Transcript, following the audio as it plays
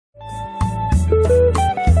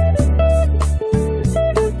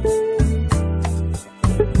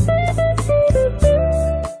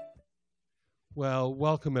Well,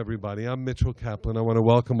 welcome everybody. I'm Mitchell Kaplan. I want to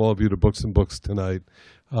welcome all of you to Books and Books tonight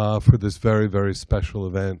for this very, very special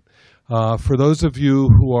event. For those of you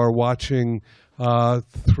who are watching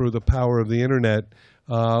through the power of the internet,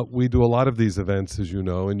 we do a lot of these events, as you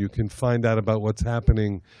know, and you can find out about what's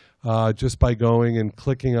happening just by going and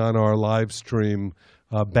clicking on our live stream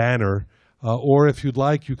banner. Or if you'd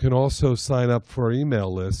like, you can also sign up for our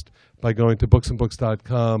email list by going to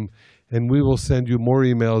booksandbooks.com, and we will send you more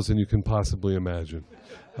emails than you can possibly imagine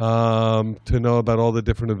to know about all the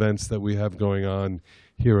different events that we have going on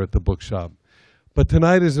here at the bookshop. But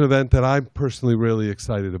tonight is an event that I'm personally really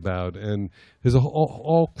excited about, and there's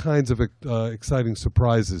all kinds of exciting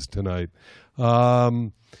surprises tonight.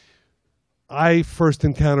 I first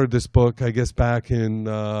encountered this book, I guess, back in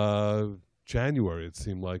January, it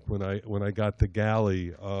seemed like, when I got the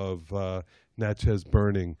galley of Natchez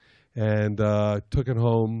Burning, and took it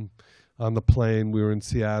home on the plane. We were in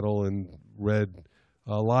Seattle and read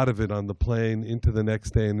a lot of it on the plane into the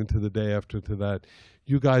next day and into the day after to that.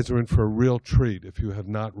 You guys are in for a real treat if you have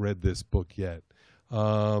not read this book yet.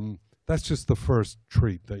 That's just the first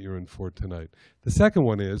treat that you're in for tonight. The second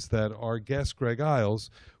one is that our guest, Greg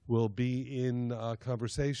Iles, will be in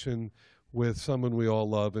conversation with someone we all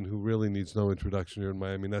love and who really needs no introduction here in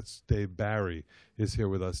Miami. That's Dave Barry is here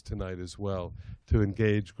with us tonight as well to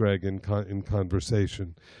engage Greg in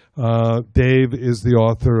conversation. Dave is the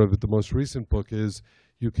author of the most recent book is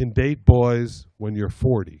You Can Date Boys When You're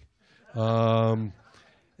 40. And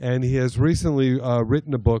he has recently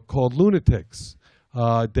written a book called Lunatics.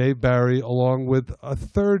 Dave Barry, along with a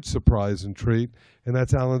third surprise and treat, and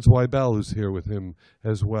that's Alan Zweibel, who's here with him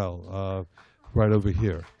as well, right over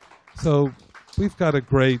here. So we've got a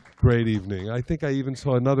great, great evening. I think I even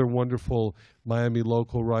saw another wonderful Miami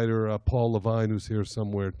local writer, Paul Levine, who's here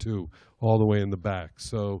somewhere too, all the way in the back.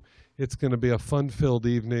 So it's going to be a fun-filled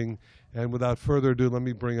evening. And without further ado, let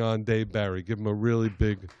me bring on Dave Barry. Give him a really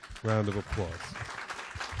big round of applause.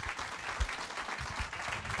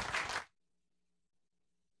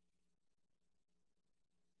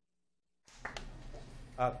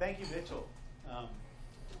 Thank you, Mitchell.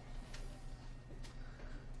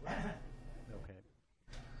 Okay.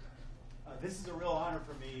 This is a real honor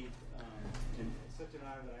for me. And it's such an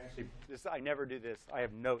honor that I actually. I never do this. I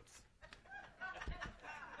have notes.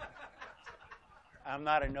 I'm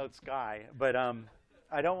not a notes guy, but I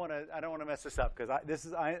don't want to mess this up because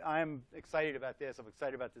I'm excited about this. I'm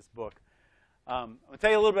excited about this book. I'm going to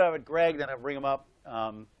tell you a little bit about Greg, then I'll bring him up.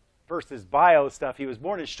 First, his bio stuff. He was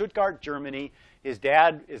born in Stuttgart, Germany. His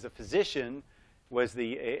dad is a physician,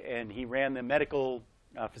 and he ran the medical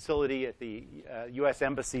facility at the U.S.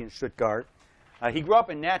 Embassy in Stuttgart. He grew up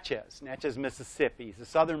in Natchez, Mississippi. He's a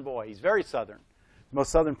southern boy. He's very southern, the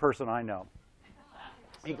most southern person I know.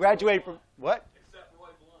 He graduated from, what? Except Roy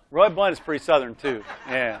Blunt. Roy Blunt is pretty southern, too.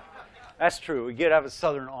 Yeah, that's true. We get have a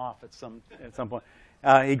southern off at some point.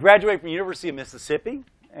 He graduated from the University of Mississippi,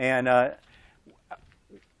 and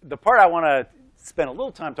the part I want to spend a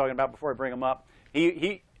little time talking about before I bring him up,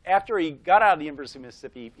 after he got out of the University of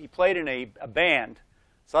Mississippi, he played in a band,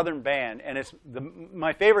 Southern band, and it's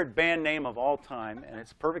my favorite band name of all time, and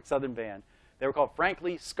it's a perfect Southern band. They were called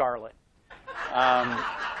Frankly Scarlet.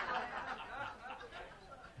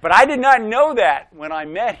 But I did not know that when I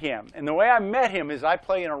met him. And the way I met him is I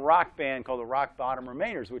play in a rock band called the Rock Bottom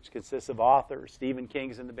Remainers, which consists of authors. Stephen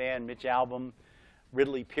King's in the band, Mitch Albom,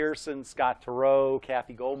 Ridley Pearson, Scott Turow,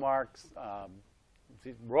 Kathy Goldmark,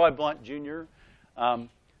 Roy Blunt Jr.,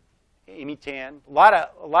 Amy Tan. A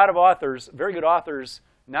lot of authors, very good authors,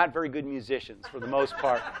 not very good musicians for the most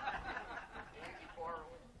part.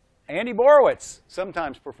 Andy Borowitz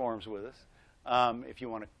sometimes performs with us, if you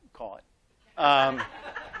want to call it.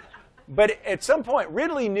 But at some point,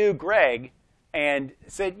 Ridley knew Greg and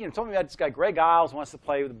said, told me about this guy, Greg Iles, wants to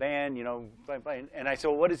play with the band, and I said,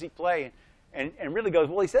 well, what does he play? And Ridley goes,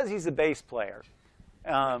 well, he says he's a bass player.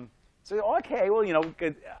 So, okay, well,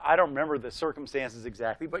 I don't remember the circumstances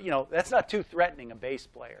exactly, but, that's not too threatening, a bass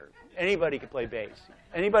player. Anybody could play bass.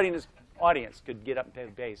 Anybody in this audience could get up and play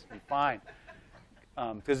the bass and be fine.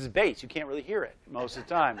 Because it's bass. You can't really hear it most of the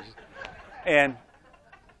time. And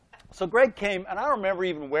so Greg came, and I don't remember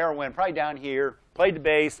even where or when, probably down here, played the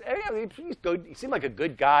bass. He's good. He seemed like a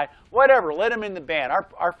good guy. Whatever, let him in the band.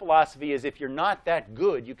 Our philosophy is if you're not that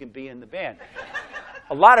good, you can be in the band.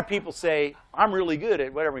 A lot of people say, I'm really good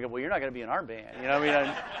at whatever. We go, well, you're not going to be in our band.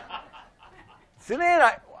 So then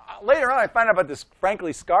later on, I found out about this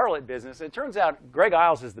Frankly Scarlet business. And it turns out Greg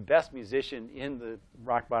Iles is the best musician in the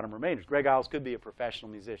Rock Bottom Remainers. Greg Iles could be a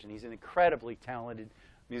professional musician. He's an incredibly talented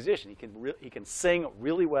musician. He can sing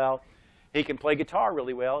really well. He can play guitar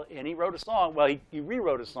really well, and he wrote a song. Well, he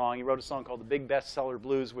rewrote a song. He wrote a song called The Big Bestseller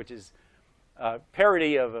Blues, which is a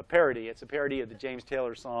parody of a parody. It's a parody of the James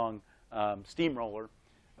Taylor song Steamroller,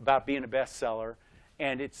 about being a bestseller.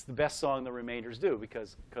 And it's the best song the Remainders do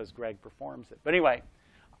because Greg performs it. But anyway,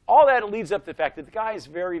 all that leads up to the fact that the guy is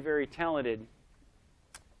very, very talented.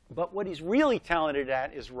 But what he's really talented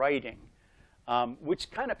at is writing, which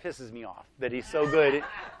kind of pisses me off that he's so good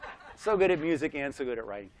at music and so good at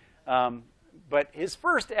writing. But his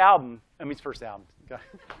first album, he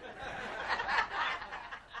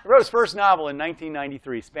wrote his first novel in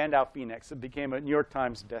 1993, Spandau Phoenix. It became a New York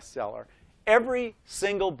Times bestseller. Every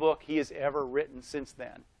single book he has ever written since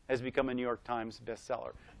then has become a New York Times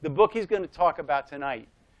bestseller. The book he's going to talk about tonight,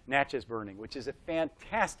 Natchez Burning, which is a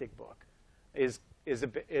fantastic book, is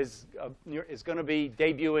going to be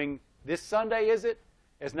debuting this Sunday, is it?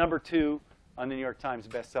 As number 2 on the New York Times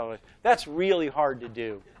bestseller list. That's really hard to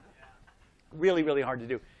do. Really, really hard to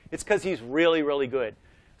do. It's because he's really, really good.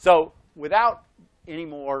 So without any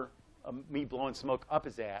more me blowing smoke up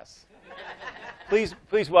his ass, please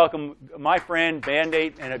welcome my friend,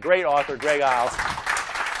 bandmate, and a great author, Greg Iles.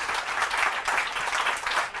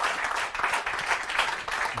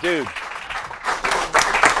 Dude.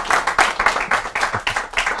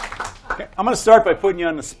 Okay, I'm going to start by putting you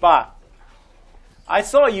on the spot. I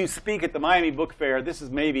saw you speak at the Miami Book Fair. This is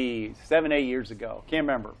maybe 7, 8 years ago. Can't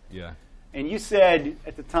remember. Yeah. And you said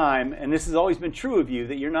at the time, and this has always been true of you,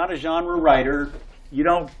 that you're not a genre writer. You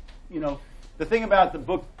don't, the thing about the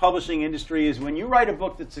book publishing industry is when you write a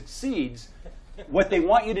book that succeeds, what they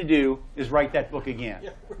want you to do is write that book again.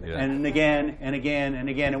 Yeah. And again, and again, and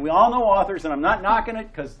again. And we all know authors, and I'm not knocking it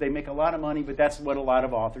because they make a lot of money, but that's what a lot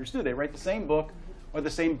of authors do. They write the same book or the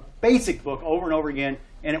same basic book over and over again,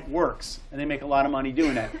 and it works. And they make a lot of money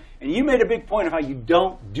doing that. And you made a big point of how you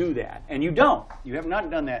don't do that. And you don't. You have not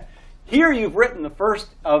done that. Here you've written the first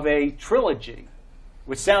of a trilogy,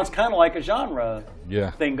 which sounds kind of like a genre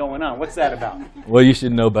thing going on. What's that about? Well, you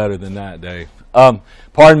should know better than that, Dave.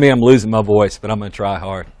 Pardon me, I'm losing my voice, but I'm going to try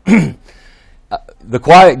hard. The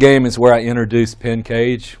Quiet Game is where I introduced Penn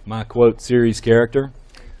Cage, my, quote, series character.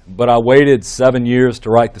 But I waited 7 years to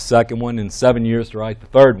write the second one and 7 years to write the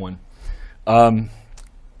third one.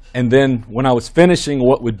 And then when I was finishing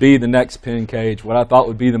what would be the next Penn Cage, what I thought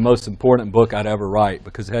would be the most important book I'd ever write,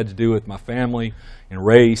 because it had to do with my family and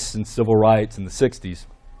race and civil rights in the 60s,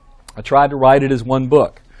 I tried to write it as one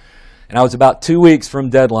book. And I was about 2 weeks from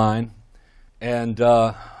deadline. And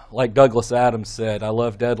like Douglas Adams said, I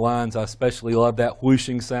love deadlines. I especially love that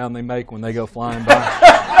whooshing sound they make when they go flying by.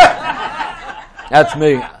 That's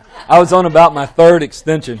me. I was on about my third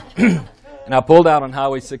extension, and I pulled out on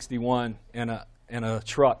Highway 61, and a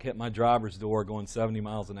truck hit my driver's door going 70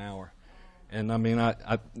 miles an hour. And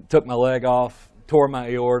I took my leg off, tore my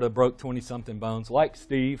aorta, broke 20-something bones, like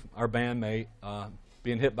Steve, our bandmate,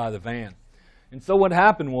 being hit by the van. And so what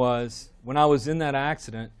happened was, when I was in that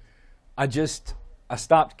accident, I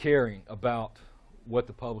stopped caring about what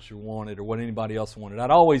the publisher wanted or what anybody else wanted.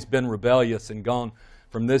 I'd always been rebellious and gone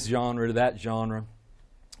from this genre to that genre.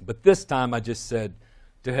 But this time I just said,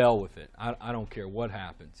 to hell with it. I don't care what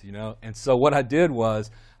happens, And so what I did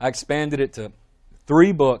was I expanded it to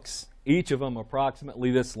 3 books, each of them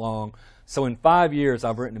approximately this long. So in 5 years,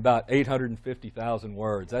 I've written about 850,000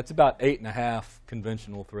 words. That's about 8.5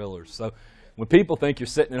 conventional thrillers. So when people think you're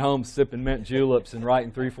sitting at home sipping mint juleps and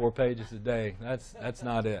writing 3-4 pages a day, that's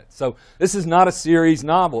not it. So this is not a series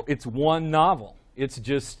novel. It's one novel. It's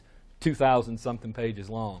just 2,000-something pages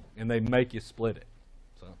long, and they make you split it.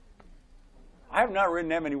 I have not written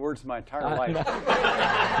that many words in my entire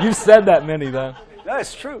life. You've said that many, though. No,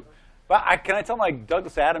 it's true. But can I tell my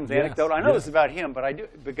Douglas Adams anecdote? I know this is about him, but I do,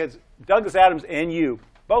 because Douglas Adams and you,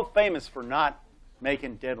 both famous for not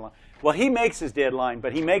making deadline. Well, he makes his deadline,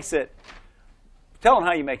 but he makes it. Tell him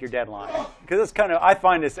how you make your deadline, because it's kind of, I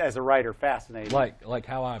find this as a writer fascinating. Like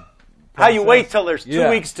how I. How you wait till there's 2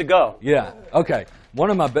 weeks to go. Yeah. Okay. One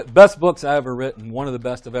of my best books I've ever written, one of the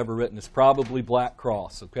best I've ever written, is probably Black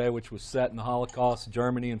Cross, okay, which was set in the Holocaust,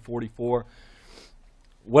 Germany in '44.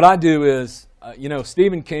 What I do is,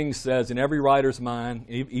 Stephen King says in every writer's mind,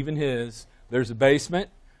 even his, there's a basement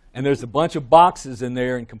and there's a bunch of boxes in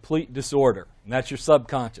there in complete disorder, and that's your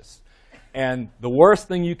subconscious. And the worst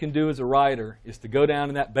thing you can do as a writer is to go down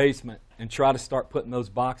in that basement and try to start putting those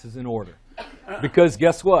boxes in order. Because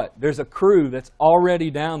guess what? There's a crew that's already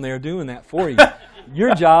down there doing that for you.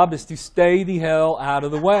 Your job is to stay the hell out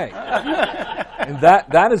of the way. And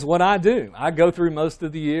that is what I do. I go through most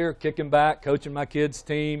of the year kicking back, coaching my kids'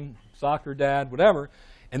 team, soccer dad, whatever.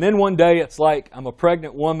 And then one day it's like I'm a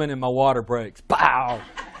pregnant woman and my water breaks. Pow!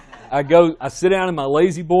 I sit down in my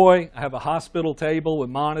Lazy Boy. I have a hospital table with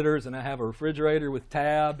monitors, and I have a refrigerator with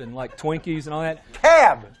Tab and like Twinkies and all that.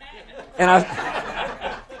 Tab. And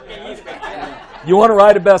you want to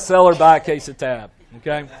write a bestseller, buy a case of Tab.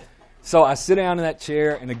 Okay. So I sit down in that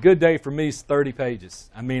chair, and a good day for me is 30 pages.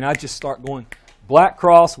 I mean, I just start going. Black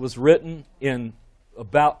Cross was written in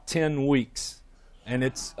about 10 weeks, and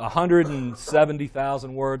it's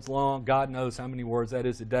 170,000 words long. God knows how many words that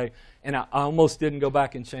is a day. And I almost didn't go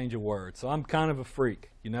back and change a word. So I'm kind of a freak,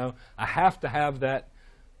 you know. I have to have that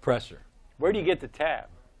pressure. Where do you get the Tab?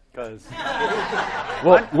 Because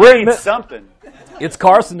well, I need something. It's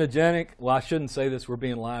carcinogenic. Well, I shouldn't say this. We're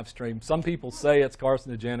being live streamed. Some people say it's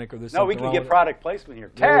carcinogenic or there's No, we can get product placement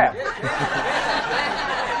here. Tab.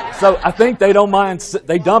 So I think they don't mind.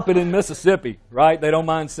 They dump it in Mississippi, right? They don't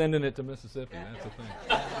mind sending it to Mississippi. That's the thing.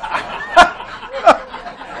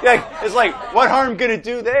 Yeah, it's like, what harm can it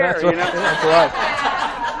do there? That's you right. know? That's right.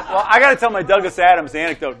 Well, I got to tell my Douglas Adams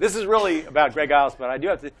anecdote. This is really about Greg Iles, but I do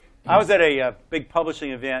have to. I was at a big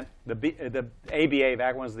publishing event, the ABA,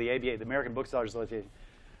 back when it was the ABA, the American Booksellers Association,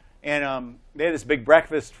 and they had this big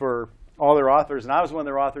breakfast for all their authors, and I was one of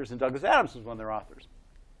their authors, and Douglas Adams was one of their authors.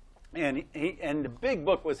 And the big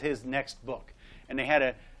book was his next book, and they had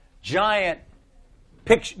a giant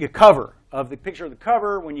picture cover of the picture of the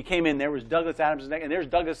cover. When you came in, there was Douglas Adams' neck, and there's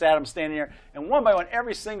Douglas Adams standing there, and one by one,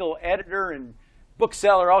 every single editor and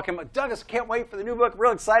bookseller all came up. Douglas, can't wait for the new book.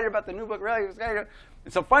 Real excited about the new book. Really excited.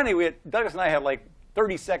 And so finally, Douglas and I had like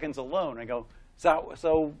 30 seconds alone. I go,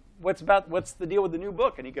 so what's the deal with the new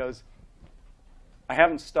book? And he goes, I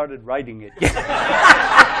haven't started writing it yet.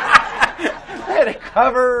 They had a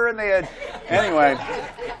cover, and they had anyway.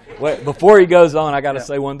 Wait, before he goes on, I got to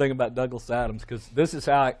say one thing about Douglas Adams, because this is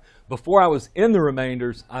how before I was in the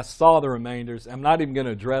Remainders, I saw the Remainders. I'm not even going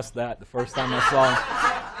to address that the first time I saw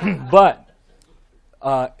him. But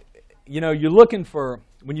you know, you're looking for,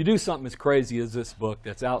 when you do something as crazy as this book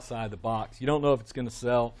that's outside the box, you don't know if it's going to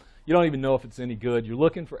sell. You don't even know if it's any good. You're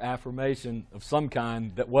looking for affirmation of some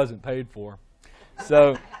kind that wasn't paid for.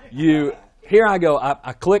 So here I go.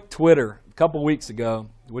 I clicked Twitter a couple weeks ago,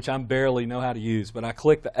 which I barely know how to use, but I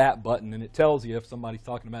clicked the at button, and it tells you if somebody's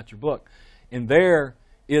talking about your book. And there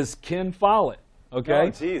is Ken Follett. Okay, oh,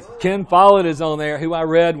 geez. Ken Follett is on there, who I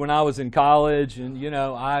read when I was in college, and you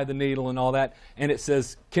know, Eye of the Needle and all that. And it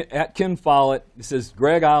says at Ken Follett, it says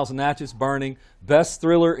Greg Iles, Natchez Burning, best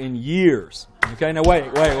thriller in years. Okay, now wait.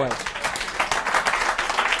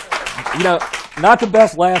 You know, not the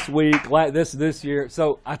best last week, this year.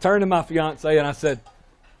 So I turned to my fiance and I said,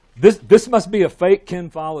 "This must be a fake Ken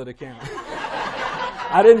Follett account."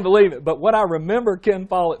 I didn't believe it, but what I remember Ken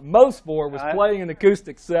Follett most for was playing an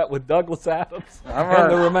acoustic set with Douglas Adams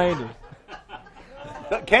and the Remainders.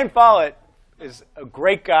 Ken Follett is a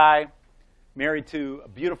great guy, married to a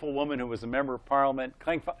beautiful woman who was a member of Parliament.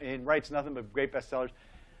 He writes nothing but great bestsellers.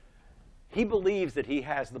 He believes that he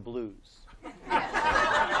has the blues.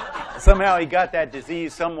 Somehow he got that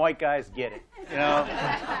disease. Some white guys get it. You know,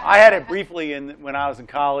 I had it briefly when I was in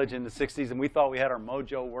college in the '60s, and we thought we had our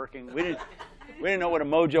mojo working. We didn't know what a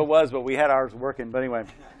mojo was, but we had ours working. But anyway.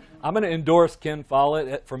 I'm going to endorse Ken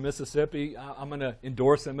Follett from Mississippi. I'm going to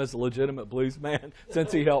endorse him as a legitimate blues man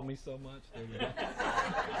since he helped me so much.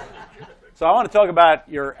 So I want to talk about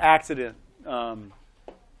your accident a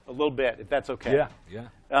little bit, if that's okay.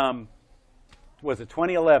 Yeah. Was it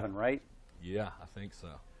 2011, right? Yeah, I think so.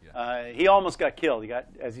 Yeah. He almost got killed.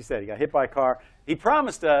 As you said, he got hit by a car. He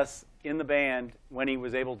promised us in the band, when he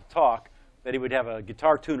was able to talk, that he would have a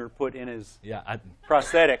guitar tuner put in his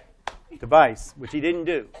prosthetic device, which he didn't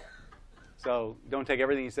do. So don't take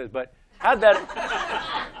everything he says. But how'd that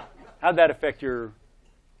affect your?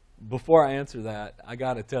 Before I answer that, I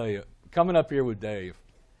got to tell you, coming up here with Dave,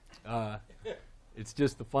 it's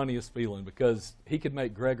just the funniest feeling because he could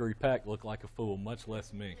make Gregory Peck look like a fool, much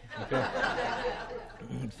less me. Okay?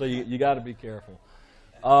 So you got to be careful.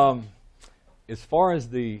 As far as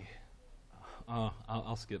the,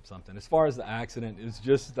 I'll skip something. As far as the accident, it's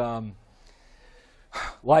just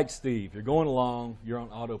like Steve. You're going along, you're on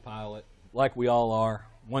autopilot, like we all are.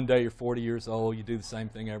 One day you're 40 years old, you do the same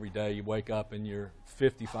thing every day. You wake up and you're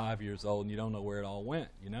 55 years old and you don't know where it all went,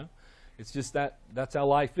 you know? It's just that's how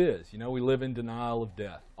life is. You know, we live in denial of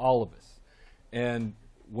death, all of us. And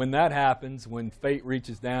when that happens, when fate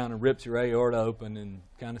reaches down and rips your aorta open and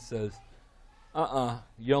kind of says,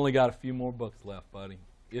 you only got a few more books left, buddy,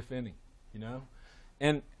 if any, you know?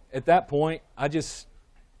 And at that point, I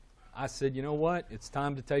said, you know what? It's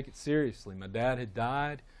time to take it seriously. My dad had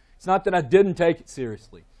died. It's not that I didn't take it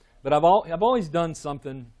seriously, but I've always done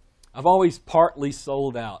something. I've always partly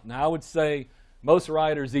sold out. Now, I would say Most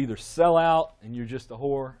writers either sell out and you're just a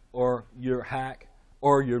whore, or you're a hack,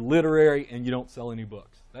 or you're literary and you don't sell any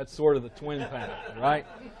books. That's sort of the twin path, right?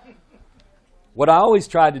 What I always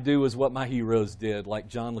tried to do was what my heroes did, like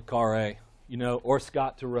John le Carré, you know, or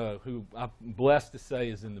Scott Turow, who I'm blessed to say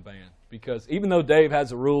is in the band. Because even though Dave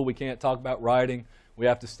has a rule, we can't talk about writing, we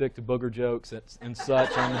have to stick to booger jokes and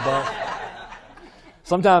such on the bus.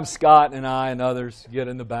 Sometimes Scott and I and others get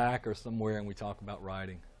in the back or somewhere and we talk about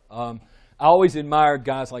writing. I always admired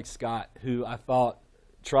guys like Scott, who I thought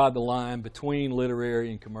trod the line between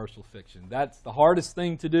literary and commercial fiction. That's the hardest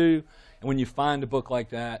thing to do, and when you find a book like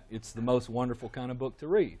that, it's the most wonderful kind of book to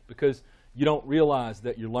read, because you don't realize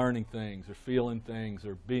that you're learning things or feeling things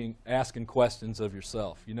or asking questions of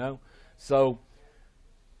yourself, you know? So,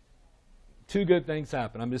 two good things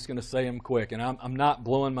happen. I'm just going to say them quick, and I'm not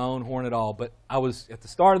blowing my own horn at all, but I was at the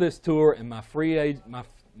start of this tour, and my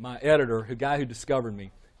editor, the guy who discovered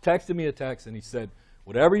me, texted me a text, and he said,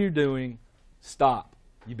 whatever you're doing, stop.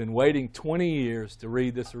 You've been waiting 20 years to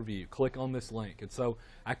read this review. Click on this link. And so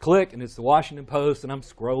I click, and it's the Washington Post, and I'm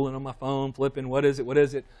scrolling on my phone, flipping, what is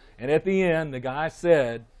it? And at the end, the guy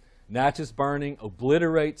said, Natchez Burning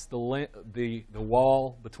obliterates the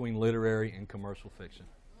wall between literary and commercial fiction.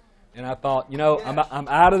 And I thought, you know, I'm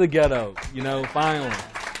out of the ghetto, you know, finally.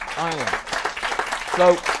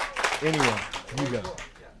 So, anyway, you go.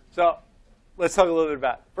 So, let's talk a little bit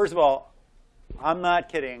about it. First of all, I'm not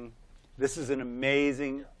kidding. This is an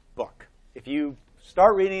amazing book. If you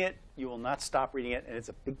start reading it, you will not stop reading it. And it's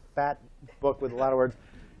a big, fat book with a lot of words,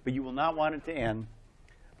 but you will not want it to end.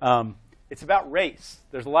 It's about race.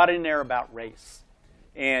 There's a lot in there about race.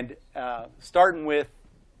 And starting with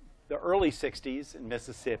the early 60s in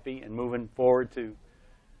Mississippi and moving forward to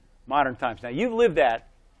modern times. Now, you've lived that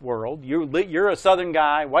world. You're a Southern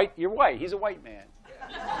guy. White. You're white. He's a white man.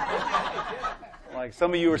 Like,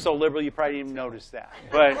 some of you are so liberal you probably didn't even notice that.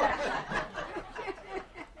 But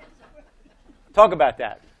talk about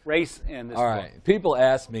that, race and this book. All right. People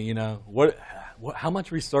ask me, you know, how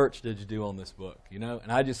much research did you do on this book? You know,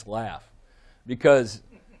 and I just laugh, because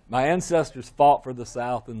my ancestors fought for the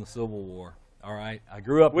South in the Civil War. All right. I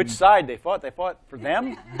grew up. Which side they fought? They fought for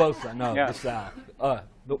them? Both sides. No, yeah. The South.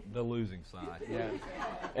 The losing side. Yeah.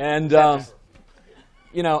 And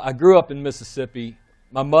you know, I grew up in Mississippi.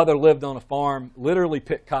 My mother lived on a farm, literally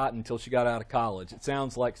picked cotton until she got out of college. It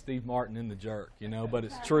sounds like Steve Martin in The Jerk, you know, but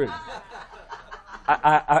it's true.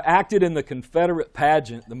 I acted in the Confederate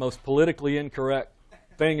pageant, the most politically incorrect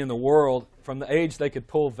thing in the world, from the age they could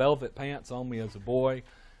pull velvet pants on me as a boy.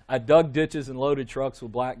 I dug ditches and loaded trucks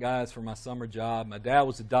with black guys for my summer job. My dad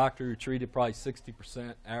was a doctor who treated probably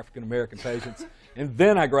 60% African-American patients. And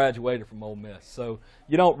then I graduated from Ole Miss. So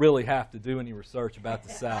you don't really have to do any research about the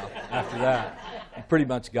South after that. You pretty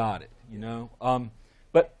much got it, you know.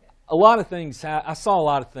 But a lot of things, I saw a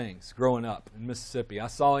lot of things growing up in Mississippi. I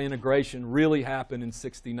saw integration really happen in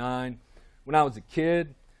 '69. When I was a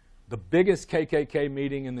kid, the biggest KKK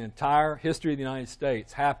meeting in the entire history of the United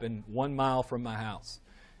States happened 1 mile from my house.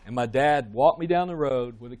 And my dad walked me down the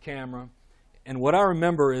road with a camera. And what I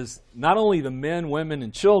remember is not only the men, women,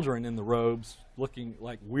 and children in the robes looking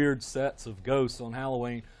like weird sets of ghosts on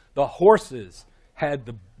Halloween, the horses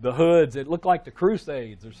had the hoods. It looked like the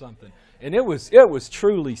Crusades or something. And it was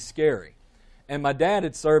truly scary. And my dad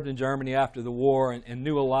had served in Germany after the war and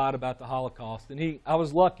knew a lot about the Holocaust. And I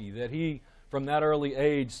was lucky that he, from that early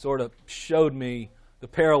age, sort of showed me the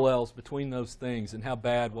parallels between those things and how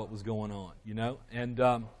bad what was going on, you know? And,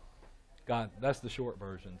 God, that's the short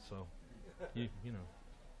version, so, you know.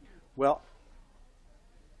 Well,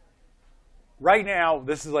 right now,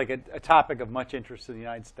 this is like a topic of much interest in the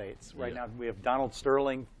United States. Right now, we have Donald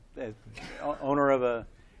Sterling, owner of a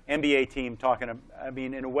NBA team, talking, I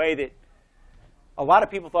mean, in a way that a lot of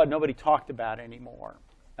people thought nobody talked about anymore.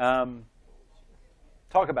 Talk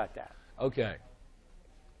about that. Okay.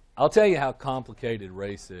 I'll tell you how complicated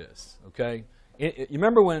race is, okay? You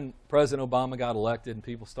remember when President Obama got elected and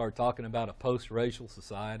people started talking about a post-racial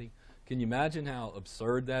society? Can you imagine how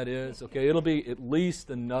absurd that is? Okay, it'll be at least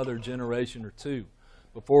another generation or two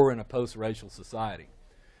before we're in a post-racial society.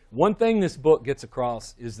 One thing this book gets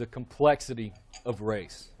across is the complexity of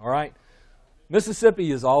race, all right?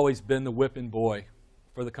 Mississippi has always been the whipping boy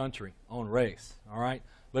for the country on race, all right?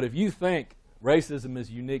 But if you think racism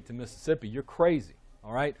is unique to Mississippi, you're crazy.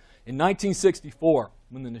 All right. In 1964,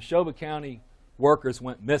 when the Neshoba County workers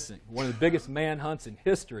went missing, one of the biggest manhunts in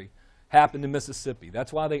history happened in Mississippi.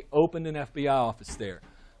 That's why they opened an FBI office there.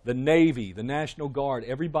 The Navy, the National Guard,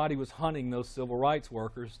 everybody was hunting those civil rights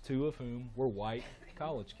workers, 2 of whom were white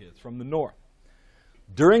college kids from the North.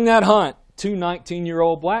 During that hunt, 2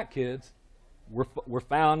 19-year-old black kids were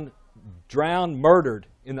found drowned, murdered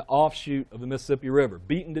in the offshoot of the Mississippi River,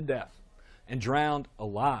 beaten to death, and drowned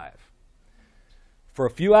alive. For a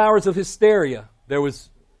few hours of hysteria, there was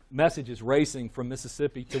messages racing from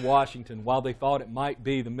Mississippi to Washington while they thought it might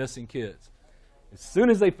be the missing kids. As soon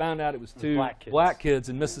as they found out it was two black kids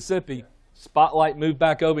in Mississippi, spotlight moved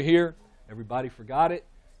back over here. Everybody forgot it.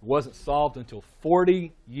 It wasn't solved until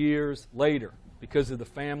 40 years later because of the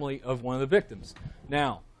family of one of the victims.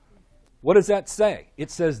 Now, what does that say?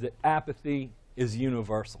 It says that apathy is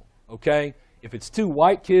universal, okay? If it's two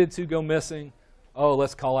white kids who go missing, oh,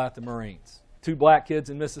 let's call out the Marines. Two black kids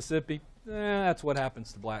in Mississippi, that's what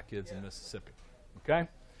happens to black kids in Mississippi, okay?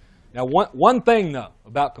 Now, one thing, though,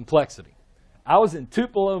 about complexity. I was in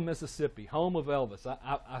Tupelo, Mississippi, home of Elvis.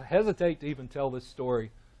 I hesitate to even tell this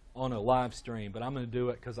story on a live stream, but I'm going to do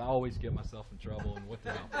it because I always get myself in trouble, and what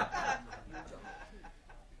the hell.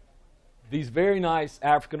 These very nice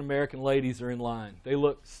African-American ladies are in line. They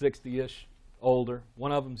look 60-ish, older.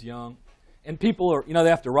 One of them's young. And people are, they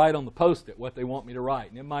have to write on the Post-it what they want me to write.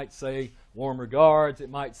 And it might say, warm regards. It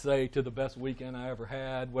might say, to the best weekend I ever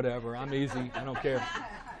had, whatever. I'm easy. I don't care.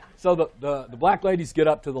 So the black ladies get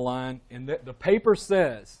up to the line, and the paper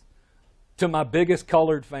says, to my biggest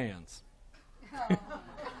colored fans.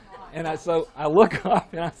 And so I look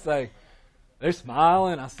up and I say, they're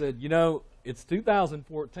smiling. I said, it's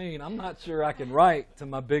 2014. I'm not sure I can write to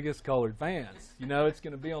my biggest colored fans. It's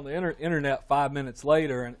going to be on the internet 5 minutes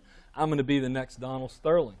later, and I'm going to be the next Donald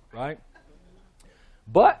Sterling, right?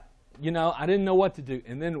 But, I didn't know what to do.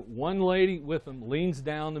 And then one lady with them leans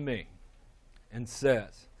down to me and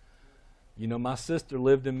says, my sister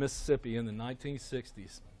lived in Mississippi in the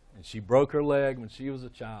 1960s, and she broke her leg when she was a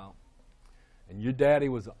child. And your daddy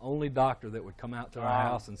was the only doctor that would come out to our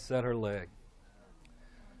house and set her leg.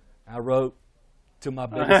 I wrote to my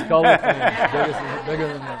biggest colored fans, bigger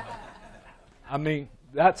than that. I mean,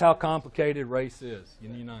 that's how complicated race is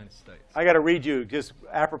in the United States. I got to read you just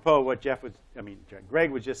apropos of what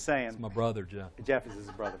Greg was just saying. It's my brother, Jeff. Jeff is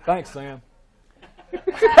his brother. Thanks, Sam.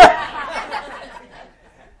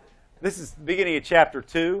 This is the beginning of chapter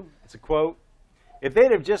 2. It's a quote. If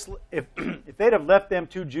they'd have left them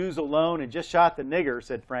two Jews alone and just shot the nigger,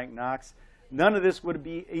 said Frank Knox, none of this would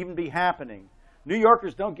even be happening. New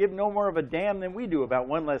Yorkers don't give no more of a damn than we do about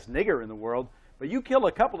one less nigger in the world, but you kill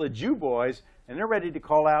a couple of Jew boys, and they're ready to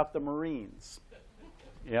call out the Marines.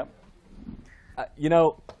 Yep.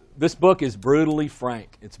 This book is brutally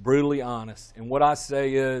frank. It's brutally honest. And what I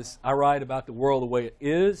say is, I write about the world the way it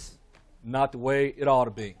is, not the way it ought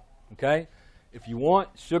to be. Okay? If you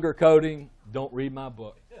want sugarcoating, don't read my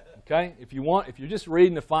book. Okay? If you're just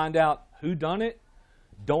reading to find out who done it,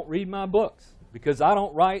 don't read my books. Because I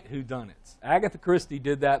don't write whodunits. Agatha Christie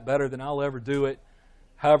did that better than I'll ever do it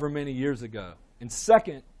however many years ago. And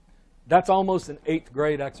second, that's almost an 8th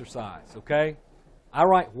grade exercise, okay? I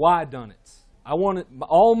write why-done-its. I want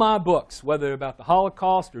all my books, whether about the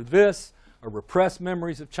Holocaust or this, or repressed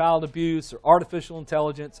memories of child abuse or artificial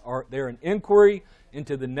intelligence, they're an inquiry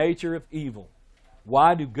into the nature of evil.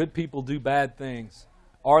 Why do good people do bad things?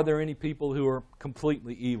 Are there any people who are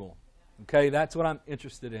completely evil? Okay, that's what I'm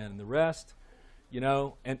interested in. And the rest...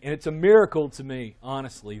 and it's a miracle to me,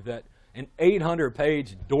 honestly, that an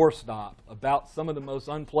 800-page doorstop about some of the most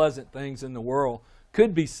unpleasant things in the world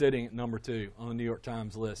could be sitting at number 2 on the New York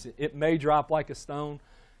Times list. It may drop like a stone.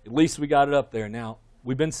 At least we got it up there. Now,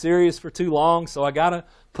 we've been serious for too long, so I got to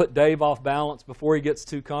put Dave off balance before he gets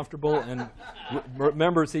too comfortable and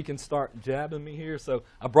remembers he can start jabbing me here. So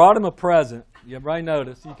I brought him a present. You everybody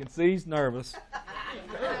noticed. You can see he's nervous.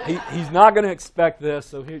 He's not going to expect this,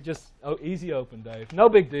 so here, just easy open, Dave. No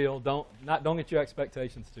big deal. Don't get your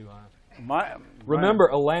expectations too high. Remember,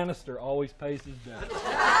 a Lannister always pays his debts.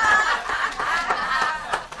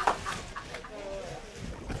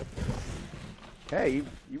 Hey,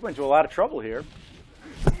 you went to a lot of trouble here.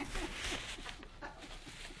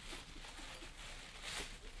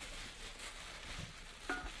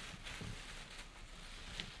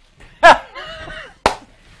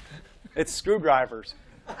 It's screwdrivers.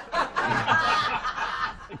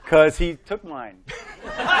 Because he took mine.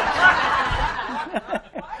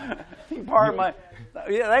 He borrowed my...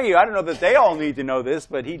 Yeah, thank you. I don't know that they all need to know this,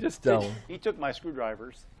 but he just he took my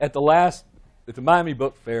screwdrivers. At the Miami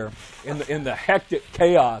Book Fair, in the hectic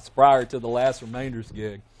chaos prior to the last Remainders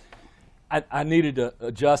gig, I needed to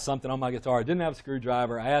adjust something on my guitar. I didn't have a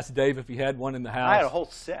screwdriver. I asked Dave if he had one in the house. I had a whole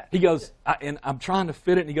set. He goes, and I'm trying to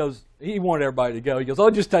fit it, and he goes, he wanted everybody to go. He goes, oh,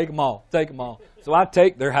 just take them all. Take them all. So I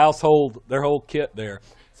take their whole kit there.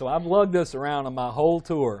 So I've lugged this around on my whole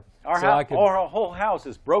tour. Our whole house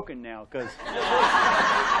is broken now because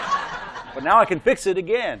But now I can fix it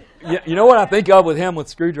again. You know what I think of with him with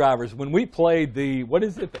screwdrivers? When we played the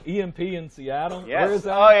EMP in Seattle? Yes. Where is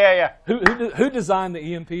that? Oh, yeah. Who designed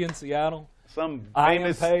the EMP in Seattle? Some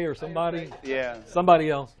famous... IMP or somebody? Yeah. Somebody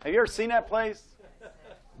else. Have you ever seen that place?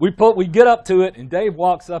 We get up to it, and Dave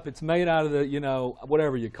walks up. It's made out of the,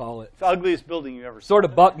 whatever you call it. It's the ugliest building you've ever seen. Sort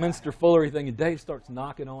of Buckminster Fullery thing, and Dave starts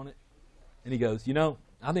knocking on it. And he goes,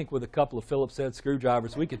 I think with a couple of Phillips head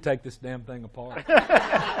screwdrivers, we could take this damn thing apart.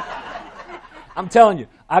 I'm telling you,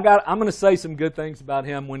 I'm going to say some good things about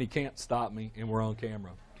him when he can't stop me and we're on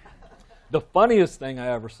camera. The funniest thing I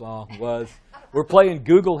ever saw was we're playing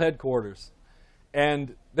Google headquarters,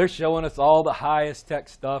 and they're showing us all the highest tech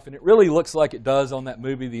stuff, and it really looks like it does on that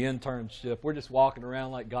movie, The Internship. We're just walking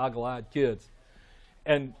around like goggle-eyed kids.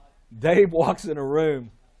 And Dave walks in a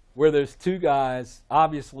room where there's two guys,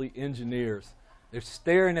 obviously engineers. They're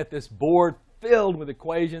staring at this board filled with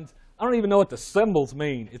equations. I don't even know what the symbols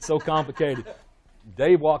mean. It's so complicated.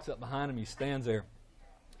 Dave walks up behind him. He stands there.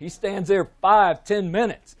 He stands there 5-10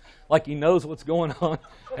 minutes like he knows what's going on.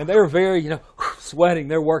 And they're very, sweating.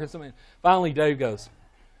 They're working something. Finally, Dave goes,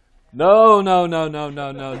 no.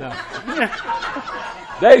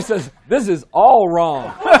 Dave says, this is all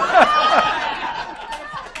wrong.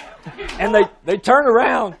 And they turn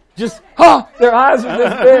around, just, their eyes are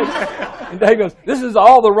this big. And Dave goes, this is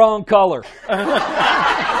all the wrong color.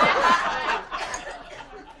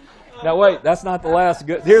 Now wait, that's not the last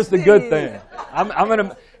good. Here's the good thing.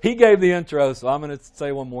 He gave the intro, so I'm going to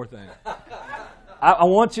say one more thing. I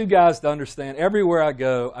want you guys to understand, everywhere I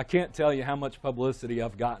go, I can't tell you how much publicity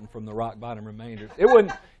I've gotten from the Rock Bottom Remainders. It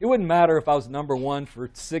wouldn't matter if I was #1 for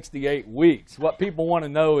 68 weeks. What people want to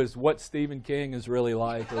know is what Stephen King is really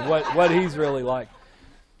like, or what he's really like.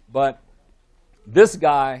 But this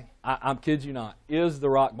guy, I'm kid you not, is the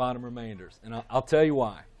Rock Bottom Remainders, and I'll tell you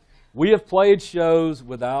why. We have played shows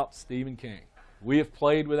without Stephen King. We have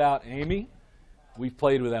played without Amy. We've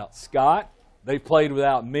played without Scott. They've played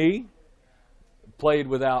without me. Played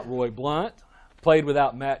without Roy Blunt. Played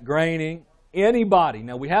without Matt Groening. Anybody.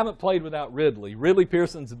 Now, we haven't played without Ridley. Ridley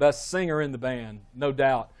Pearson's the best singer in the band, no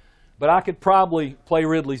doubt. But I could probably play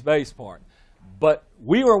Ridley's bass part. But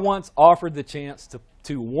we were once offered the chance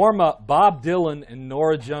to warm up Bob Dylan and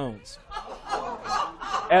Norah Jones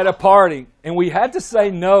at a party, and we had to say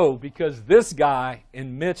no because this guy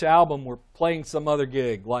and Mitch Albom were playing some other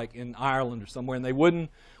gig, like in Ireland or somewhere, and they wouldn't.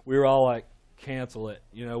 We were all like, cancel it.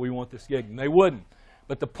 We want this gig. And they wouldn't.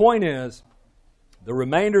 But the point is, the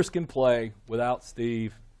Remainders can play without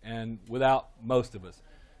Steve and without most of us.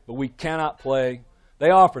 But we cannot play.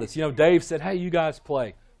 They offered us. Dave said, hey, you guys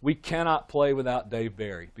play. We cannot play without Dave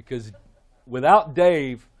Barry because without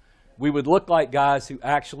Dave, we would look like guys who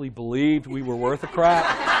actually believed we were worth a crap.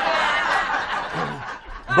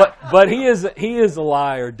 But he is a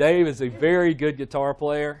liar. Dave is a very good guitar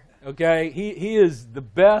player. Okay, he is the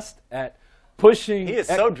best at pushing. He is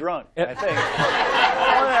so drunk. I think.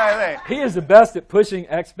 He is the best at pushing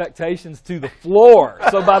expectations to the floor.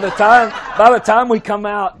 So by the time we come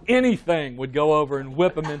out, anything would go over and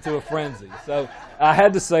whip him into a frenzy. So I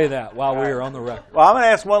had to say that while we were on the record. Well, I'm going to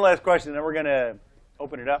ask one last question, then we're going to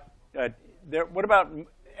open it up. What about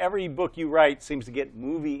every book you write seems to get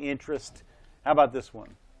movie interest? How about this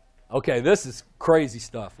one? Okay, this is crazy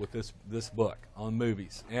stuff with this book on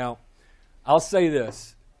movies. Now, I'll say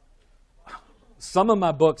this. Some of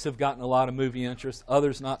my books have gotten a lot of movie interest,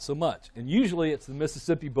 others not so much. And usually it's the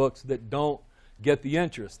Mississippi books that don't get the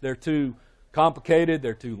interest. They're too complicated,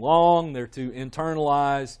 they're too long, they're too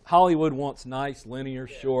internalized. Hollywood wants nice, linear,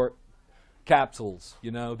 short capsules,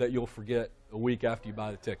 that you'll forget a week after you buy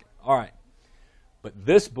the ticket. All right. But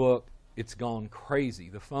this book, it's gone crazy.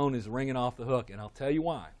 The phone is ringing off the hook, and I'll tell you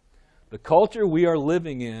why. The culture we are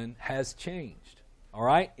living in has changed. All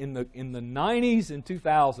right? In the 90s and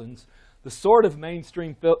 2000s, the sort of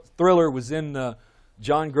mainstream thriller was in the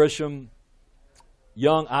John Grisham,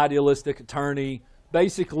 young idealistic attorney,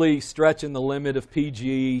 basically stretching the limit of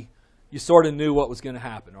PG. You sort of knew what was going to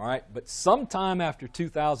happen, all right? But sometime after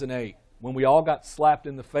 2008, when we all got slapped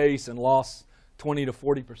in the face and lost 20 to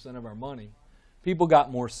 40% of our money, people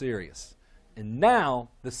got more serious. And now,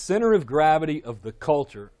 the center of gravity of the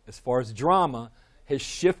culture, as far as drama, has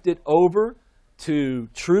shifted over to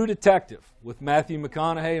True Detective with Matthew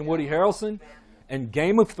McConaughey and Woody Harrelson, and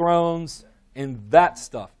Game of Thrones, and that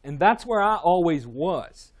stuff. And that's where I always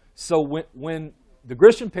was. So when the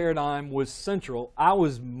Grisham paradigm was central, I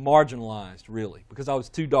was marginalized, really, because I was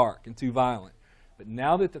too dark and too violent. But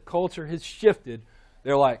now that the culture has shifted,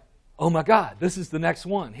 they're like, oh my God, this is the next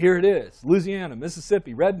one. Here it is. Louisiana,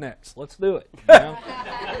 Mississippi, rednecks. Let's do it.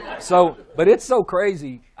 But it's so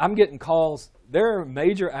crazy. I'm getting calls there are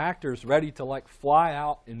major actors ready to like fly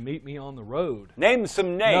out and meet me on the road. Name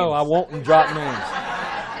some names. No, I won't drop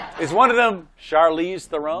names. Is one of them Charlize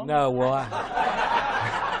Theron? No, well,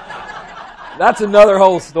 that's another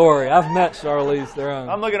whole story. I've met Charlize Theron.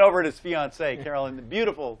 I'm looking over at his fiancée, Carolyn, the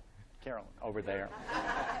beautiful Carolyn over there.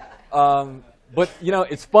 But, you know,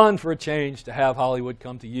 it's fun for a change to have Hollywood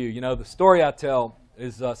come to you. You know, the story I tell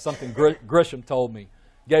is something Grisham told me.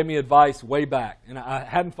 Gave me advice way back, and I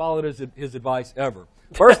hadn't followed his advice ever.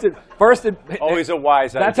 Always a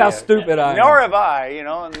wise idea. That's how stupid I am. Nor have I, you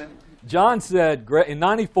know. And then John said, in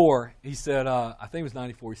 94, he said, I think it was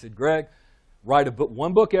 94, he said, Greg, write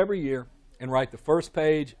one book every year and write the first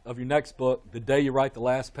page of your next book the day you write the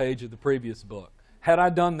last page of the previous book. Had I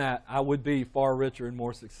done that, I would be far richer and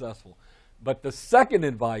more successful. But the second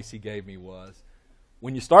advice he gave me was,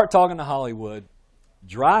 when you start talking to Hollywood,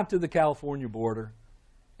 drive to the California border,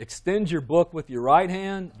 extend your book with your right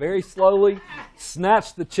hand very slowly,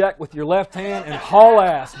 snatch the check with your left hand, and haul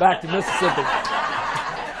ass back to Mississippi.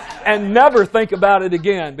 And never think about it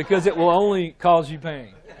again, because it will only cause you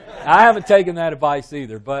pain. I haven't taken that advice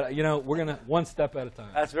either, but, you know, we're going to one step at a time.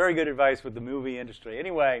 That's very good advice with the movie industry.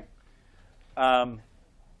 Anyway,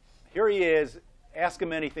 here he is. Ask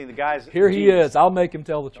him anything. The guy's here he is. I'll make him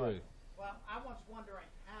tell the truth. Well, I was wondering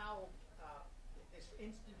how this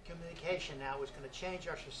instant communication now is going to change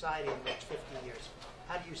our society in the next 50 years.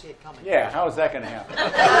 How do you see it coming? Yeah, how is that going to happen?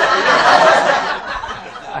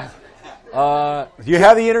 Do you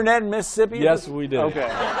have the internet in Mississippi? Yes, we do. Okay.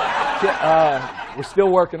 We're still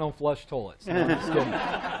working on flush toilets. No, I'm just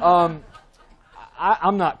kidding.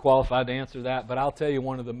 I'm not qualified to answer that, but I'll tell you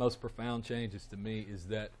one of the most profound changes to me is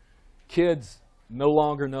that kids no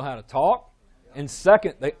longer know how to talk, and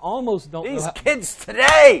second, they almost don't know These how... kids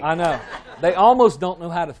today! I know. They almost don't know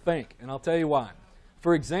how to think, and I'll tell you why.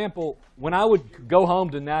 For example, when I would go home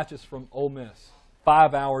to Natchez from Ole Miss,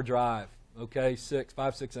 5-hour drive, okay,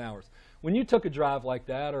 5, 6 hours. When you took a drive like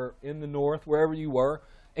that, or in the north, wherever you were,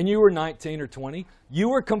 and you were 19 or 20, you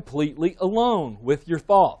were completely alone with your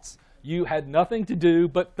thoughts. You had nothing to do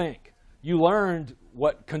but think. You learned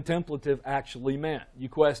what contemplative actually meant. You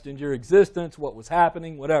questioned your existence, what was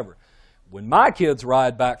happening, whatever. When my kids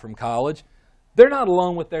ride back from college, they're not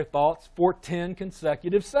alone with their thoughts for 10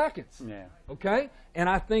 consecutive seconds. Yeah. Okay? And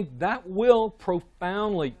I think that will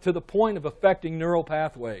profoundly, to the point of affecting neural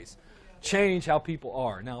pathways, change how people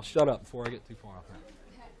are. Now, shut up before I get too far off that.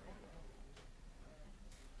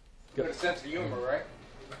 Good. Got a sense of humor, right?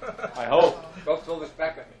 I hope. Don't throw this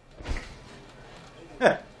back at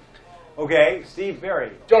me. Okay, Steve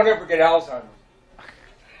Barry. Don't ever get Alzheimer's.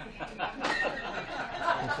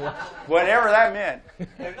 Whatever that meant.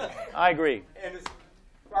 I agree. And as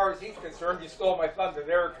far as he's concerned, you stole my thunder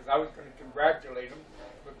there because I was going to congratulate him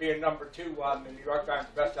for being number 2 on the New York Times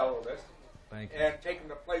bestseller list. Thank you. And taking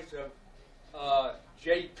the place of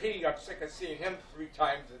JP. I'm sick of seeing him 3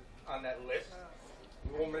 times on that list.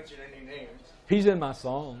 We won't mention any names. He's in my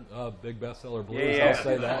song, Big Bestseller Blues. Yeah. I'll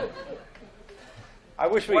say that. I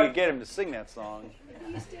wish we could get him to sing that song.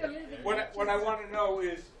 What I want to know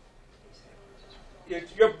is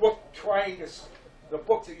your book trying to, the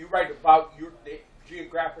books that you write about the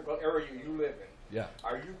geographical area you live in, Yeah.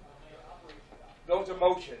 are you, those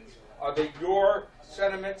emotions, are they your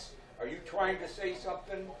sentiments? Are you trying to say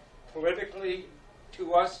something politically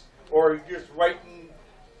to us, or are you just writing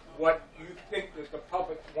what you think that the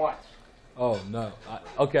public wants? Oh, no.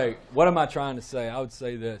 Okay, what am I trying to say? I would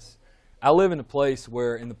say this. I live in a place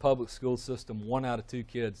where in the public school system, 1 out of 2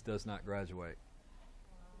 kids does not graduate.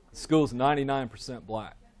 The school's 99%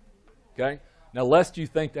 black. Okay? Now, lest you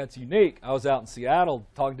think that's unique, I was out in Seattle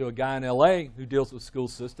talking to a guy in L.A. who deals with the school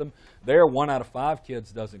system. There, 1 out of 5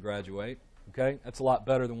 kids doesn't graduate. Okay? That's a lot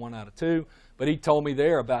better than 1 out of 2. But he told me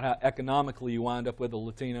there about how economically you wind up with a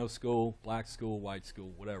Latino school, black school, white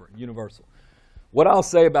school, whatever, universal. What I'll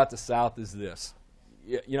say about the South is this.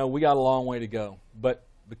 You know, we got a long way to go, but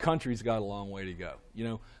the country's got a long way to go. You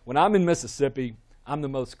know, when I'm in Mississippi, I'm the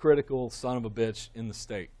most critical son of a bitch in the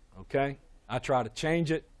state, okay? I try to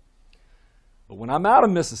change it. But when I'm out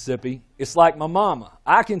of Mississippi, it's like my mama.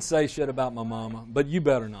 I can say shit about my mama, but you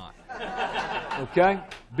better not. Okay?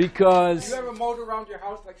 Because... Do you ever mow around your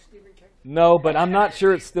house like Stephen King? No, but I'm not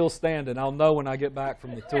sure it's still standing. I'll know when I get back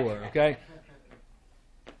from the tour, okay?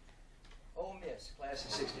 Ole Miss, class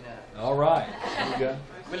of '69. All right. There you go.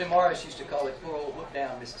 Willie Morris used to call it poor old Look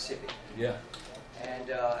Down, Mississippi. Yeah.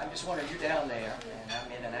 And I'm just wondering, you're down there, and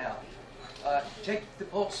I'm in and out. Take the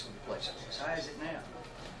pulse of the place. How high is it now?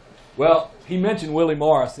 Well, he mentioned Willie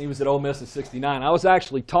Morris. He was at Ole Miss in '69. I was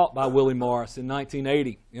actually taught by Willie Morris in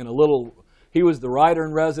 1980 in a little He was the writer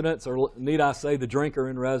in residence, or need I say the drinker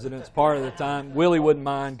in residence, part of the time. Willie wouldn't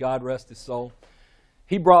mind, God rest his soul.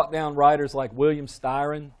 He brought down writers like William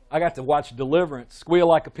Styron. I got to watch Deliverance, Squeal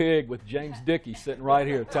Like a Pig, with James Dickey sitting right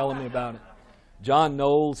here telling me about it. John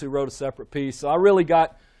Knowles, who wrote a separate piece. So I really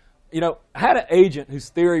got, I had an agent whose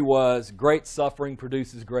theory was great suffering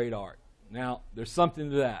produces great art. Now, there's something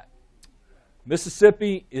to that.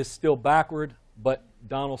 Mississippi is still backward, but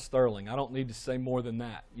Donald Sterling. I don't need to say more than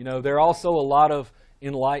that. There are also a lot of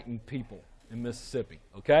enlightened people in Mississippi,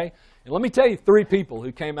 okay? And let me tell you 3 people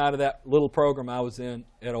who came out of that little program I was in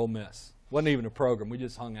at Ole Miss. Wasn't even a program. We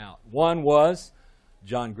just hung out. One was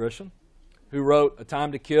John Grisham, who wrote A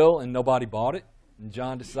Time to Kill, and nobody bought it. And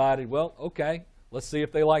John decided, well, okay, let's see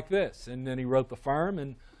if they like this. And then he wrote The Firm,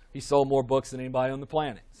 and he sold more books than anybody on the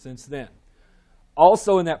planet since then.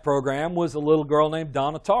 Also in that program was a little girl named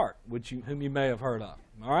Donna Tartt, whom you may have heard of.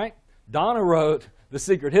 All right? Donna wrote The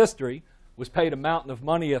Secret History, was paid a mountain of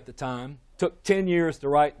money at the time, took 10 years to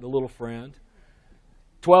write The Little Friend,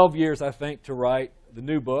 12 years, I think, to write the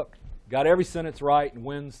new book, got every sentence right, and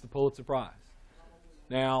wins the Pulitzer Prize.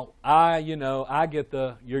 Now, I get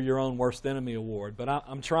the You're Your Own Worst Enemy award, but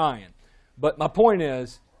I'm trying. But my point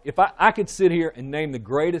is, if I could sit here and name the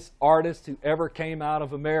greatest artist who ever came out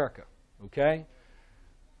of America, okay?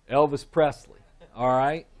 Elvis Presley, all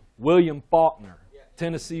right? William Faulkner,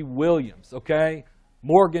 Tennessee Williams, okay?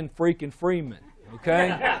 Morgan freaking Freeman,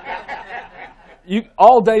 okay?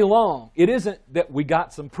 All day long. It isn't that we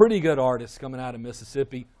got some pretty good artists coming out of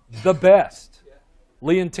Mississippi. The best.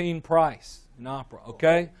 Leontine Price in opera,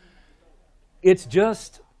 okay? It's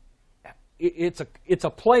just, it's a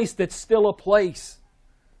place that's still a place.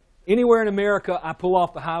 Anywhere in America I pull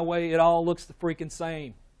off the highway, it all looks the freaking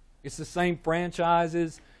same. It's the same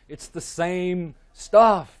franchises. It's the same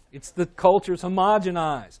stuff. It's the culture's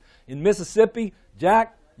homogenized. In Mississippi,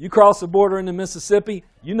 Jack, you cross the border into Mississippi,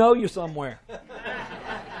 you're somewhere.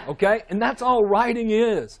 Okay? And that's all writing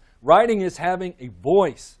is. Writing is having a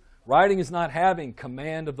voice. Writing is not having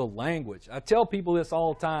command of the language. I tell people this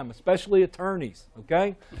all the time, especially attorneys,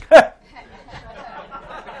 okay?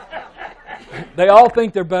 They all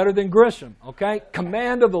think they're better than Grisham, okay?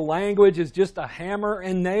 Command of the language is just a hammer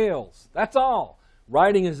and nails. That's all.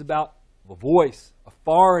 Writing is about a voice,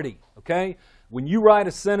 authority, okay? When you read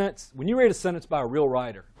a sentence by a real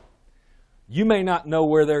writer, you may not know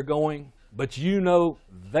where they're going, but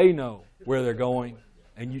they know where they're going,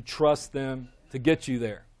 and you trust them to get you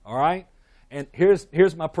there, all right? And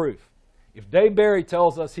here's my proof. If Dave Barry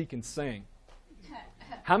tells us he can sing,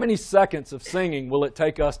 how many seconds of singing will it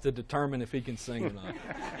take us to determine if he can sing or not?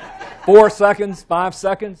 4 seconds? 5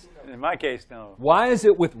 seconds? In my case, no. Why is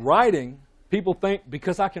it with writing, people think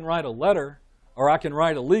because I can write a letter or I can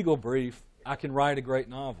write a legal brief, I can write a great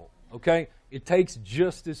novel, okay? It takes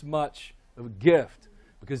just as much of a gift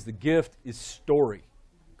because the gift is story,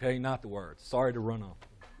 okay, not the words. Sorry to run on.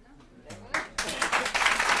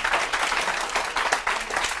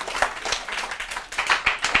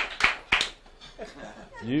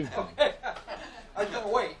 You. Okay. I was going to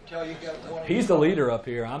wait until you get one. He's the leader up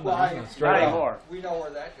here. I'm the straight Not up. anymore. We know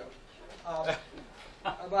where that goes.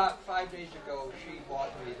 About 5 days ago, she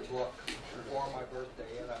bought me the book for my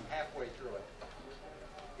birthday, and I'm halfway through it.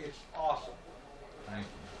 It's awesome. Thank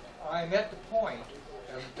you. I'm at the point,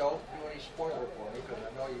 and don't do any spoiler for me, because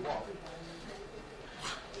I know you won't.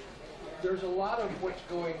 There's a lot of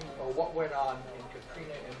what went on in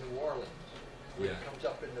Katrina in New Orleans, which comes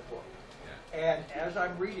up in the book. Yeah. And as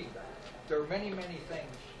I'm reading that, there are many, many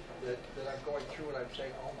things that I'm going through, and I'm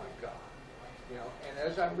saying, oh my God. And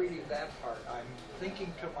as I'm reading that part, I'm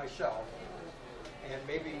thinking to myself, and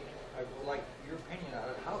maybe I would like your opinion on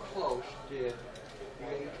it, how close did the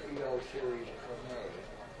HBO series Treme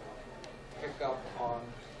pick up on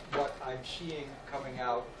what I'm seeing coming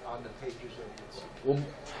out on the pages of this? Well,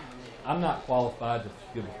 I'm not qualified to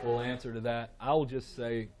give a full answer to that. I will just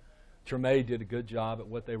say Treme did a good job at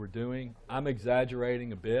what they were doing. I'm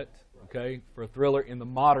exaggerating a bit, okay, for a thriller in the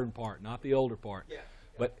modern part, not the older part. Yeah.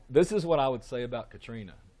 But this is what I would say about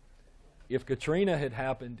Katrina. If Katrina had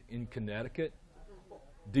happened in Connecticut,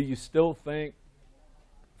 do you still think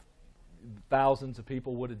thousands of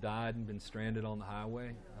people would have died and been stranded on the highway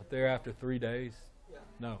out there after 3 days?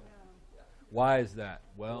 No. Why is that?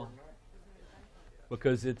 Well,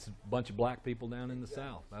 because it's a bunch of black people down in the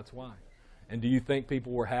South. That's why. And do you think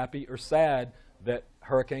people were happy or sad that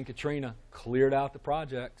Hurricane Katrina cleared out the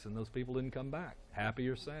projects and those people didn't come back? Happy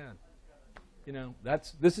or sad?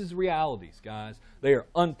 This is realities, guys. They are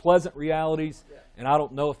unpleasant realities, and I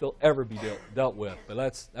don't know if they'll ever be dealt with. But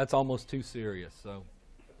that's almost too serious. So,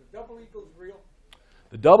 the double eagle's real.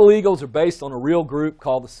 The Double Eagles are based on a real group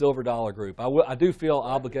called the Silver Dollar Group. I do feel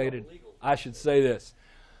obligated. I should say this.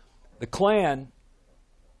 The Klan,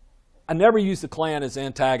 I never used the Klan as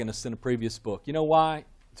antagonists in a previous book. You know why?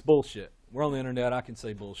 It's bullshit. We're on the internet. I can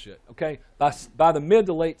say bullshit. Okay? By the mid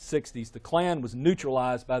to late 60s, the Klan was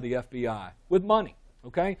neutralized by the FBI with money.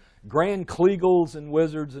 Okay? Grand Kleagles and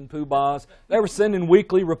wizards and poobahs, they were sending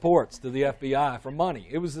weekly reports to the FBI for money.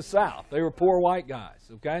 It was the South. They were poor white guys.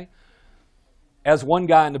 Okay? As one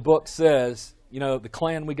guy in the book says, you know, the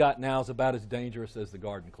Klan we got now is about as dangerous as the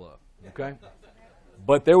Garden Club. Okay?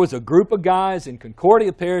 But there was a group of guys in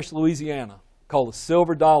Concordia Parish, Louisiana, called the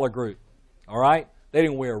Silver Dollar Group. All right? They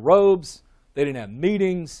didn't wear robes. They didn't have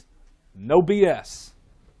meetings. No BS.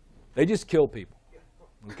 They just killed people.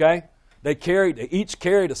 Okay? They each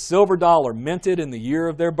carried a silver dollar minted in the year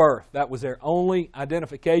of their birth. That was their only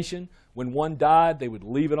identification. When one died, they would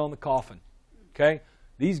leave it on the coffin. Okay?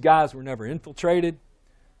 These guys were never infiltrated.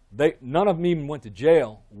 None of them even went to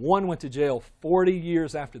jail. One went to jail 40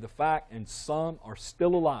 years after the fact, and some are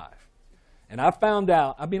still alive. And I found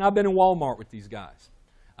out, I've been in Walmart with these guys.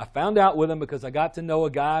 I found out with them because I got to know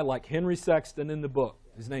a guy like Henry Sexton in the book.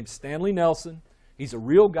 His name's Stanley Nelson. He's a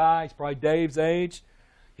real guy. He's probably Dave's age.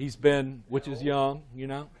 He's been, which is young, you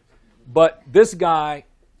know. But this guy,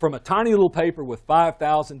 from a tiny little paper with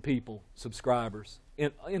 5,000 people, subscribers,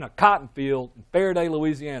 in a cotton field in Faraday,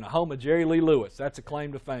 Louisiana, home of Jerry Lee Lewis. That's a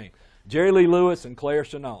claim to fame. Jerry Lee Lewis and Claire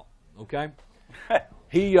Chennault, okay?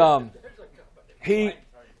 He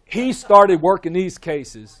started working these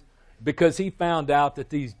cases because he found out that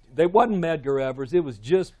they wasn't Medgar Evers. It was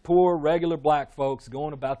just poor, regular black folks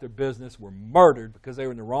going about their business were murdered because they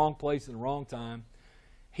were in the wrong place at the wrong time.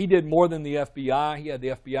 He did more than the FBI. He had the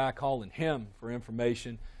FBI calling him for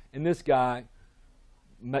information. And this guy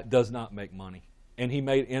does not make money. And he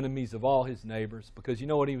made enemies of all his neighbors because you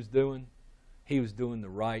know what he was doing? He was doing the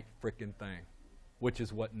right frickin' thing, which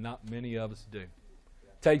is what not many of us do.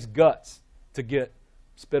 It takes guts to get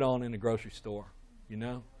spit on in a grocery store, you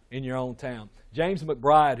know, in your own town. James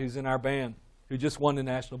McBride, who's in our band, who just won the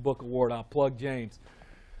National Book Award, I'll plug James.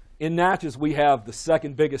 In Natchez, we have the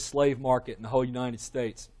second biggest slave market in the whole United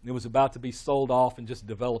States. It was about to be sold off and just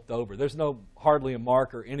developed over. There's hardly a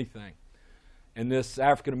mark or anything. And this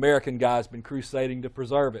African-American guy's been crusading to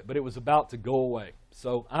preserve it, but it was about to go away.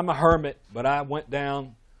 So I'm a hermit, but I went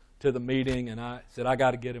down to the meeting and I said, I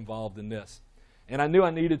got to get involved in this. And I knew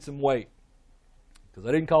I needed some weight because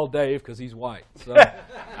I didn't call Dave because he's white. So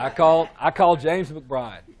I called James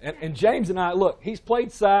McBride. And James and I, look, he's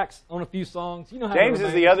played sax on a few songs. You know how James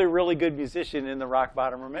is the other really good musician in the Rock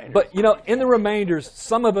Bottom Remainders. But, you know, in the Remainders,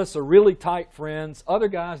 some of us are really tight friends. Other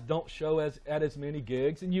guys don't show at as many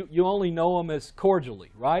gigs, and you only know them as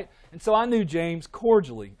cordially, right? And so I knew James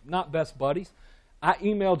cordially, not best buddies. I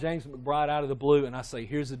emailed James McBride out of the blue, and I say,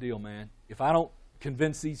 here's the deal, man. If I don't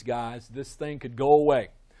convince these guys, this thing could go away.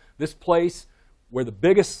 This place where the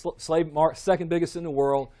biggest slave market, second biggest in the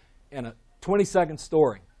world, and a 20-second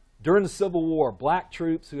story. During the Civil War, black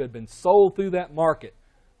troops who had been sold through that market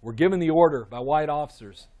were given the order by white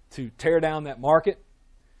officers to tear down that market,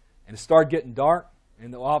 and it started getting dark,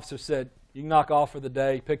 and the officer said, you can knock off for the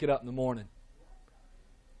day, pick it up in the morning.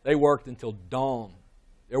 They worked until dawn.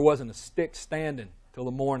 There wasn't a stick standing till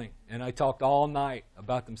the morning, and they talked all night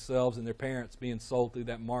about themselves and their parents being sold through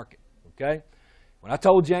that market, okay? When I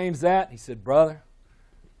told James that, he said, brother,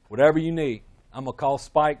 whatever you need. I'm going to call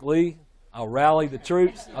Spike Lee. I'll rally the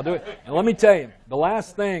troops. I'll do it. And let me tell you, the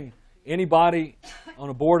last thing anybody on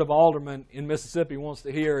a board of aldermen in Mississippi wants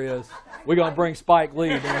to hear is, we're going to bring Spike Lee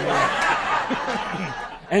down here.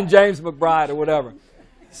 And James McBride or whatever.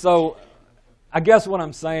 So I guess what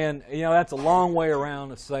I'm saying, you know, that's a long way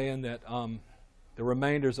around of saying that the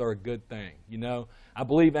Remainders are a good thing, you know. I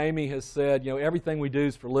believe Amy has said, you know, everything we do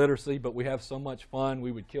is for literacy, but we have so much fun,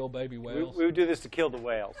 we would kill baby whales. We would do this to kill the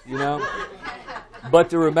whales. You know? But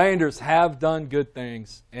the Remainders have done good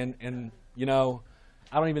things, and you know,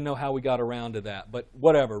 I don't even know how we got around to that, but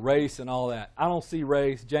whatever, race and all that. I don't see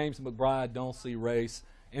race. James McBride don't see race,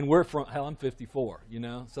 and we're from, hell, I'm 54, you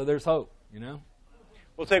know, so there's hope, you know?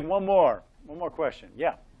 We'll take one more question.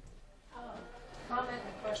 Yeah. Comment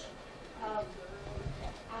and question.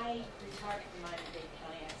 I retired from Miami-Dade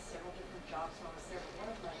County. I had several different jobs when I was there. But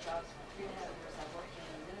one of my jobs, for 3.5 years, I worked in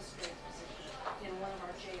an administrative position in one of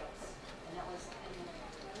our jails. And that was an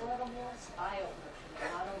incredible eye-opener for me,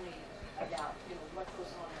 not only about, you know, what goes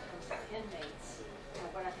on when it comes to inmates, you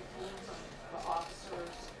know, what I could glean from the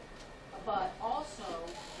officers, but also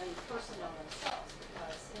the personnel themselves.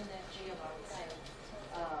 Because in that jail, I would say,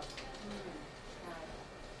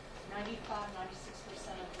 95,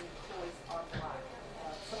 96% of the employees are black.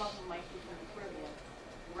 Some of them might be from the Caribbean,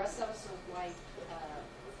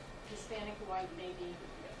 right maybe,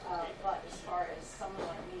 but as far as someone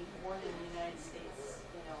like me born in the United States,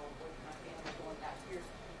 you know, with my family going back here,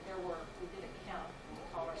 we did a count, and we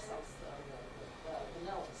call ourselves the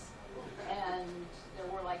Iles, and there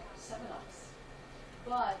were like 7 of us.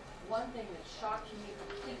 But one thing that shocked me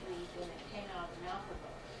completely when it came out of the mouth of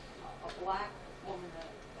a black woman that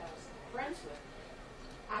I was friends with,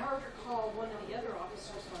 I heard her call one of the other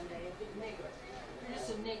officers one day a big nigger. You're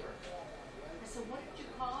just a nigger. I said, what did you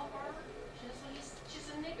call her? She said, well, she's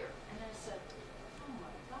a nigger. And I said, oh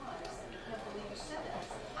my God. I said, I can't believe you said that. I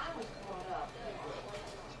said, I was brought up,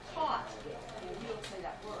 taught, and you don't say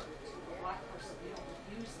that word. To a black person, you don't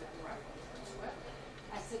use that correctly whatsoever.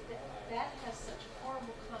 I said, that has such a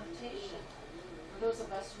horrible connotation for those of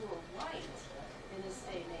us who are white in this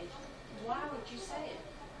day and age. Why would you say it?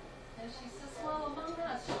 And she says, well, among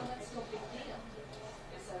us, you know, that's no big deal.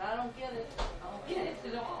 I said, I don't get it. I don't get it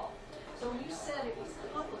at all. So when you said it was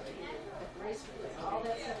complicated, that race, all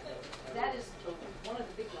that stuff, that is one of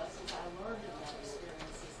the big lessons I learned in that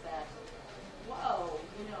experience is that, whoa,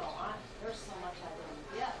 you know, there's so much I didn't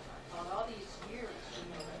get. I thought all these years, you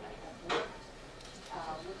know, that I have worked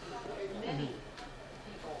with many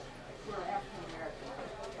people who are African American,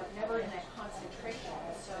 but never in that concentration.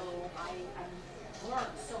 So I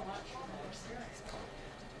learned so much from that experience.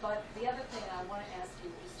 But the other thing I want to ask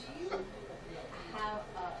you is, do you have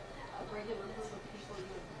a regular group of people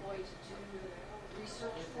you employ to do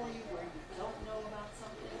research for you where you don't know about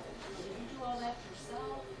something? Do you do all that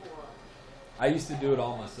yourself, or? I used to do it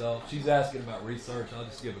all myself. She's asking about research. I'll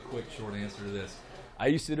just give a quick short answer to this. I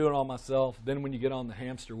used to do it all myself. Then when you get on the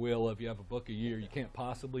hamster wheel of you have a book a year, you can't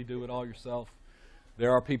possibly do it all yourself.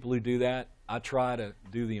 There are people who do that. I try to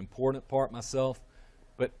do the important part myself.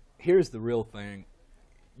 But here's the real thing.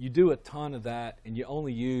 You do a ton of that, and you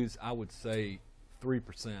only use, I would say,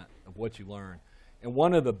 3% of what you learn. And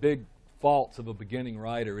one of the big faults of a beginning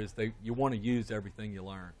writer is you want to use everything you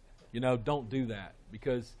learn. You know, don't do that,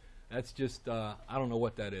 because that's just, I don't know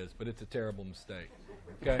what that is, but it's a terrible mistake.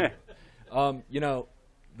 Okay? You know,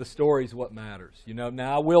 the story's what matters. You know,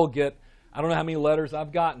 now I don't know how many letters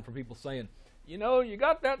I've gotten from people saying, you know, you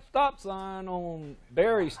got that stop sign on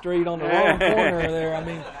Berry Street on the wrong corner there. I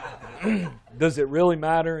mean, does it really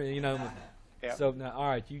matter? You know, yeah. So now, all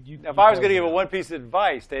right. Now, if I was going to give one piece of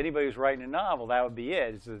advice to anybody who's writing a novel, that would be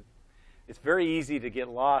it. It's very easy to get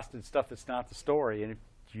lost in stuff that's not the story, and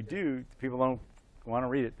if you do, people don't want to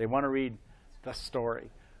read it. They want to read the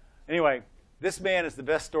story. Anyway, this man is the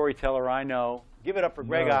best storyteller I know. Give it up for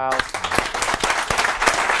Greg Iles.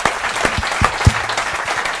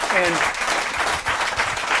 And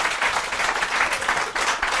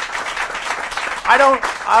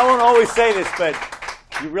I won't always say this, but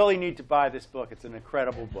you really need to buy this book. It's an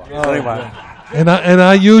incredible book. Anyway. And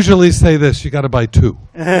I usually say this: you got to buy 2.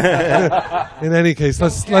 In any case,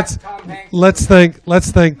 let's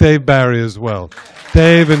thank Dave Barry as well,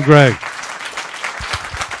 Dave and Greg.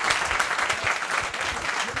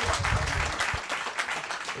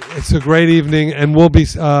 It's a great evening, and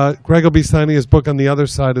Greg will be signing his book on the other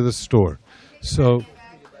side of the store. So,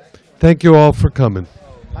 thank you all for coming.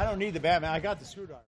 I don't need the Batman. I got the screwdriver.